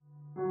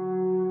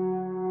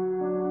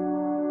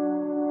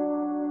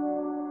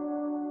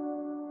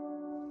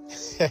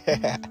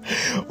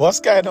What's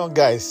going on,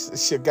 guys?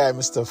 It's your guy,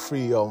 Mr.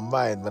 Free Your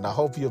Mind, man. I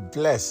hope you're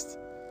blessed.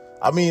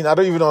 I mean, I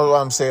don't even know what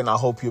I'm saying. I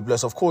hope you're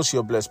blessed. Of course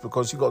you're blessed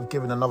because you got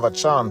given another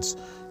chance.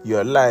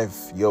 You're alive,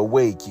 you're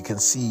awake, you can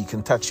see, you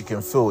can touch, you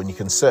can feel, and you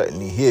can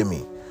certainly hear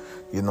me.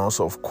 You know,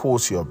 so of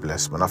course you're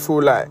blessed, man. I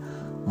feel like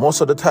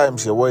most of the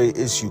times the way it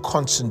is, you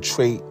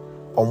concentrate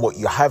on what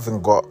you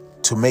haven't got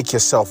to make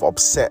yourself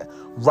upset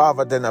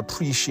rather than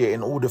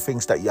appreciating all the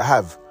things that you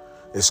have.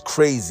 It's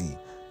crazy.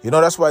 You know,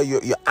 that's why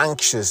you're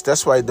anxious.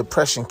 That's why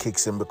depression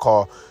kicks in,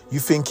 because you're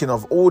thinking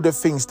of all the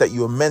things that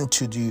you're meant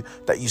to do,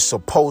 that you're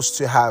supposed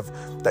to have,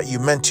 that you're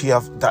meant to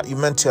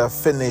have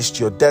finished,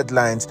 your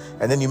deadlines,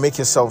 and then you make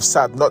yourself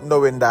sad, not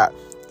knowing that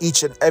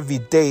each and every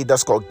day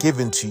that's got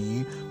given to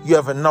you, you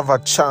have another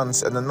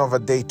chance and another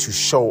day to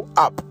show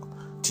up.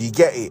 Do you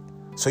get it?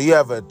 So you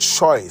have a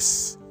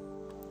choice.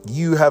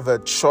 You have a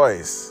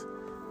choice.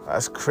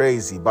 That's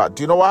crazy. But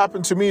do you know what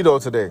happened to me though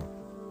today?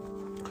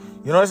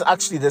 You know, it's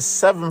actually the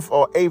 7th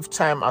or 8th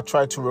time I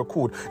tried to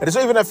record. And it's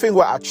not even a thing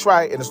where I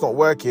try and it's not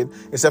working.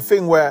 It's a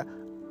thing where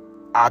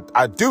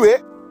I do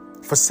it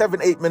for 7,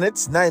 8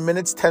 minutes, 9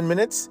 minutes, 10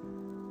 minutes.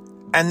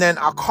 And then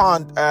I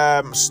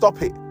can't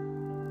stop it.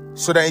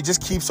 So then it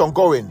just keeps on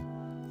going.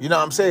 You know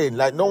what I'm saying?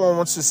 Like, no one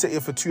wants to sit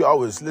here for 2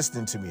 hours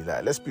listening to me.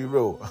 Like, let's be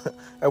real.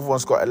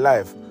 Everyone's got a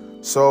life.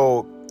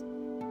 So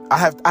I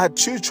had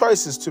 2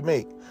 choices to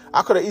make.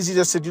 I could have easily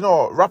just said, you know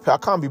what, rap it, I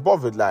can't be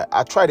bothered. Like,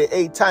 I tried it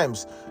 8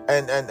 times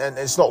and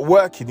it's not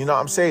working. You know what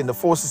I'm saying? The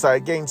forces are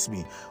against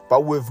me.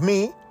 But with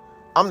me,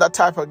 I'm that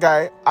type of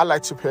guy. I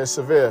like to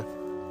persevere.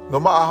 No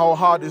matter how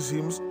hard it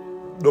seems,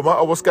 no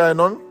matter what's going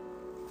on,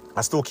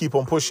 I still keep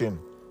on pushing.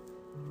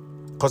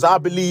 Because I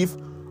believe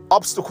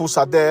obstacles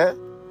are there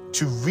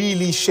to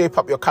really shape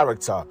up your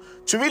character.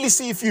 To really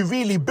see if you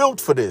really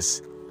built for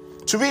this.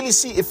 To really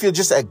see if you're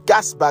just a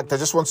gas bag that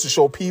just wants to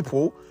show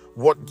people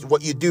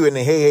what you're doing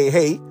and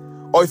hey,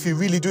 or if you're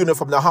really doing it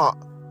from the heart.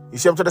 You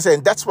see what I'm trying to say?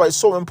 And that's why it's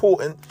so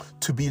important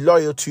to be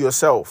loyal to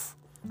yourself.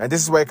 And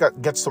this is where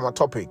it gets to my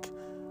topic.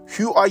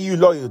 Who are you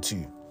loyal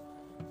to?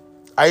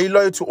 Are you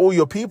loyal to all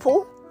your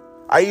people?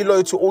 Are you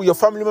loyal to all your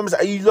family members?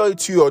 Are you loyal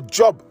to your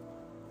job?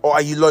 Or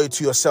are you loyal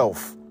to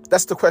yourself?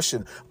 That's the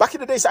question. Back in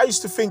the days, I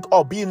used to think,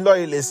 being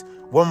loyal is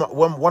when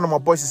one of my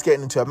boys is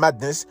getting into a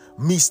madness,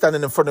 me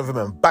standing in front of him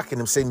and backing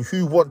him, saying,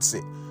 who wants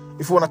it?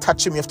 If you want to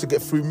touch him, you have to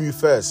get through me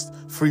first.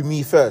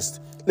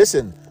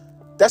 Listen,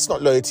 that's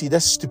not loyalty,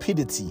 that's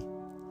stupidity.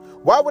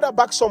 Why would I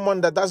back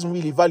someone that doesn't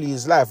really value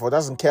his life or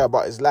doesn't care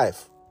about his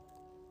life?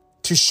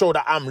 To show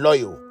that I'm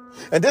loyal.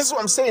 And this is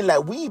what I'm saying,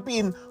 like, we've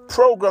been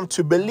programmed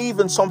to believe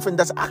in something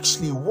that's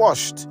actually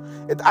washed.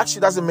 It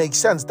actually doesn't make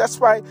sense. That's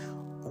why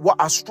what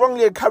I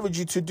strongly encourage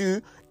you to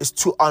do is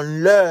to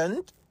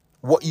unlearn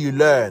what you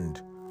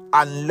learned.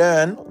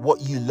 Unlearn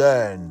what you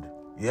learned.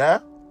 Yeah?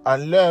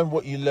 Unlearn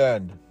what you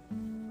learned.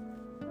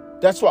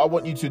 That's what I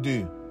want you to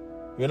do.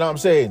 You know what I'm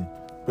saying?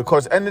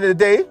 Because end of the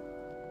day,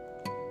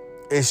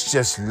 it's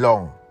just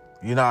long.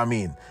 You know what I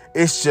mean?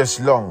 It's just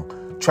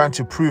long. Trying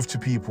to prove to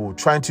people,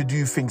 trying to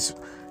do things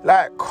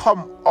like,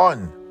 come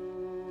on.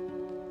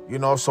 You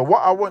know, so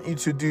what I want you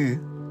to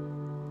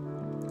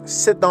do,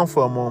 sit down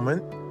for a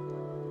moment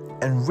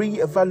and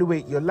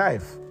reevaluate your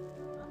life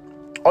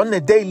on a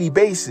daily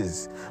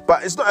basis.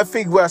 But it's not a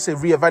thing where I say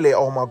reevaluate,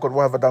 oh my God,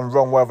 what have I done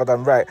wrong, what have I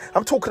done right?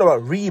 I'm talking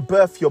about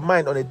rebirth your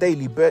mind on a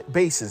daily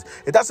basis.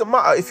 It doesn't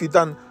matter if you've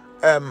done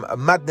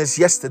madness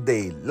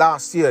yesterday,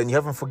 last year, and you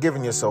haven't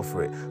forgiven yourself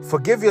for it.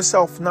 Forgive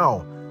yourself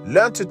now.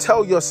 Learn to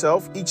tell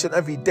yourself each and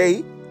every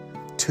day,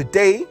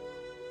 today,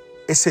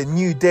 it's a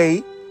new day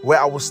where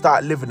I will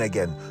start living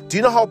again. Do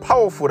you know how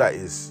powerful that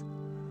is?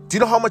 Do you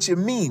know how much it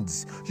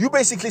means? You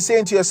basically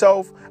saying to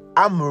yourself,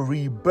 I'm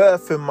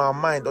rebirthing my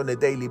mind on a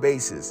daily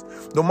basis.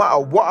 No matter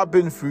what I've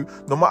been through,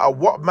 no matter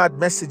what mad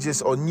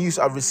messages or news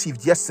I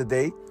received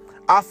yesterday,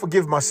 I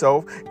forgive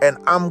myself and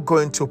I'm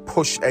going to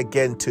push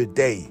again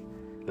today.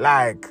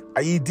 Like,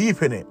 are you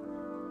deep in it?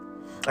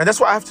 And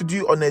that's what I have to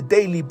do on a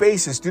daily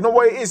basis. Do you know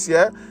what it is,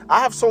 yeah? I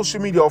have social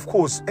media, of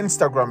course,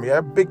 Instagram, yeah?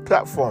 Big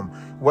platform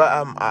where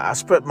I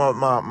spread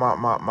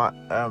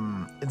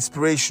my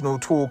inspirational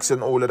talks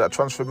and all of that,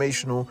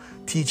 transformational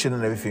teaching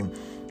and everything.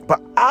 But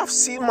I've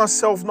seen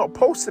myself not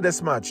posted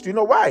as much. Do you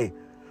know why?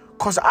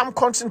 Because I'm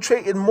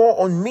concentrating more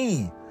on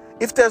me.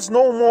 If there's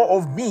no more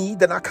of me,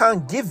 then I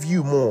can't give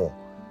you more.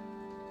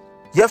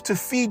 You have to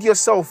feed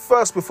yourself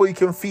first before you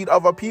can feed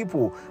other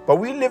people. But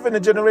we live in a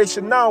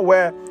generation now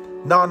where,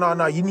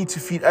 no, you need to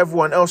feed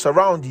everyone else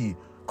around you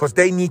because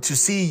they need to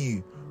see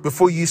you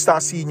before you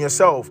start seeing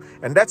yourself.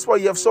 And that's why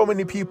you have so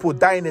many people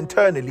dying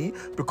internally,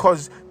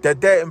 because they're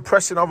there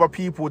impressing other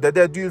people, they're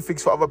there doing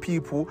things for other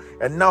people,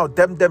 and now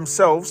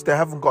themselves, they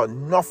haven't got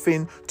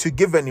nothing to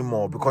give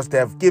anymore because they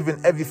have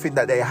given everything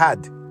that they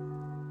had.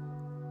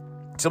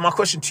 So my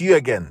question to you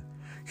again,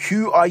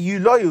 who are you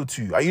loyal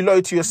to? Are you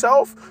loyal to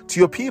yourself, to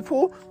your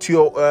people, to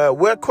your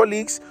work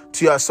colleagues,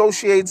 to your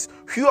associates?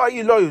 Who are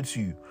you loyal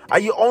to? Are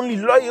you only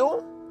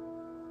loyal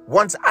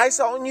once eyes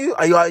are on you?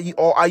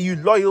 Or are you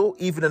loyal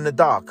even in the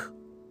dark?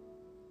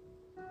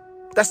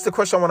 That's the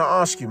question I want to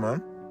ask you,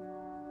 man.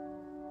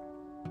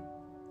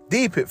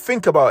 Deep it.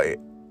 Think about it.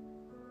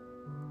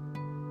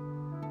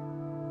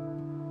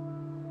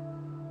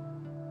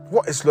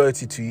 What is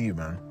loyalty to you,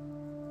 man?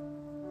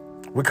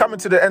 We're coming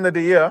to the end of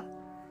the year.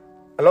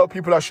 A lot of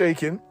people are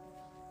shaking.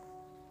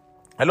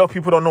 A lot of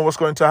people don't know what's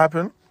going to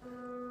happen.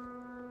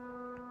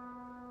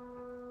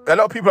 A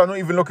lot of people are not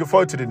even looking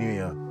forward to the new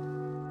year.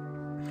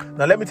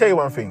 Now, let me tell you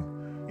one thing.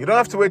 You don't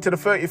have to wait till the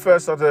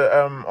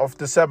 31st of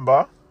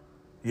December,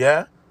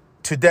 yeah,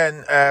 to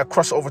then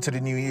cross over to the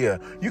new year.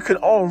 You can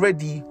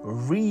already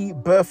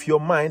rebirth your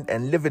mind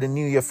and live in the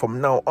new year from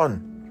now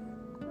on.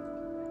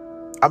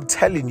 I'm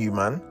telling you,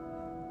 man.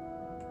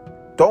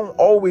 Don't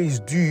always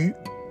do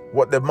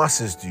what the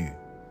masses do.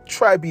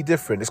 Try be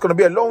different. It's going to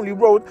be a lonely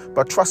road,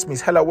 but trust me,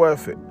 it's hella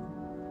worth it.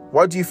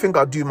 Why do you think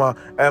I do my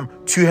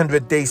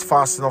 200 days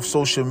fasting off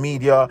social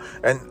media?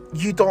 And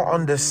you don't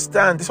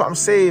understand. That's what I'm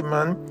saying,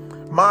 man.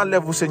 My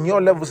levels and your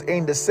levels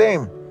ain't the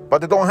same,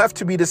 but they don't have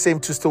to be the same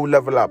to still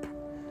level up.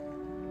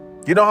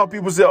 You know how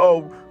people say,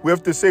 oh, we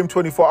have the same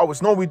 24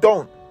 hours. No, we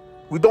don't.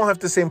 We don't have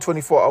the same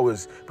 24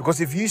 hours. Because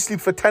if you sleep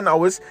for 10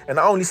 hours and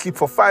I only sleep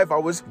for 5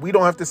 hours, we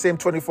don't have the same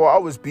 24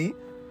 hours, B.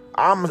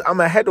 I'm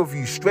ahead of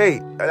you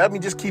straight. Let me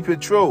just keep it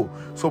true.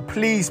 So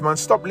please, man,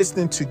 stop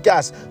listening to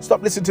gas.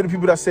 Stop listening to the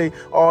people that say,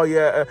 oh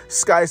yeah,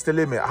 sky's the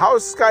limit. How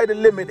is sky the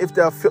limit if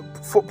there are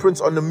footprints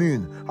on the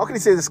moon? How can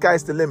you say the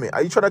sky's the limit?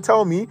 Are you trying to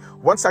tell me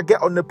once I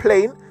get on the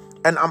plane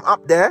and I'm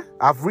up there,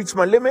 I've reached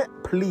my limit?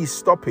 Please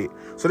stop it.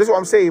 So this is what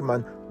I'm saying,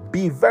 man.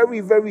 Be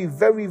very, very,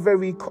 very,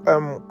 very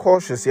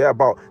cautious, yeah,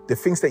 about the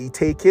things that you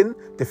take in,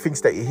 the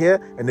things that you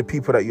hear, and the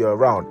people that you're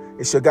around.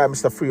 It's your guy,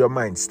 Mr. Free Your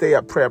Mind. Stay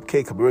up, pray up,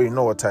 cake up. You already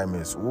know what time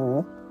it is.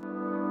 Ooh.